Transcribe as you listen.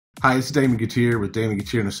Hi, it's Damon Gettier with Damon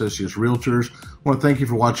Gettier and Associates Realtors. I want to thank you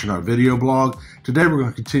for watching our video blog. Today we're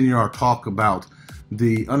going to continue our talk about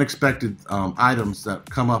the unexpected items that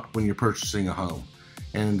come up when you're purchasing a home.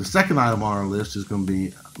 And the second item on our list is going to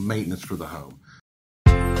be maintenance for the home.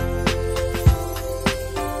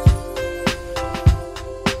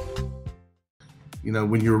 You know,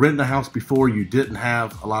 when you were renting a house before, you didn't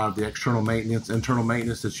have a lot of the external maintenance, internal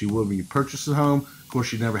maintenance that you would when you purchase a home. Of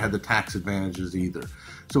course, you never had the tax advantages either.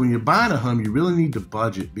 So when you're buying a home, you really need to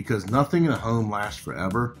budget because nothing in a home lasts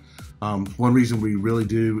forever. One reason we really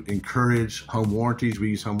do encourage home warranties,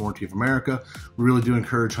 we use Home Warranty of America. We really do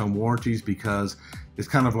encourage home warranties because it's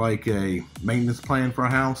kind of like a maintenance plan for a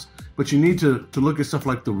house. But you need to look at stuff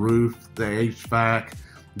like the roof, the HVAC,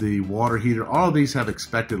 the water heater. All of these have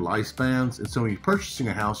expected lifespans, and so when you're purchasing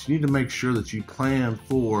a house, you need to make sure that you plan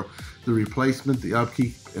for the replacement, the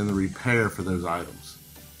upkeep, and the repair for those items.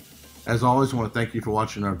 As always, I want to thank you for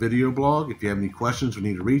watching our video blog. If you have any questions or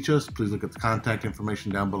need to reach us, please look at the contact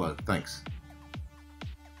information down below. Thanks.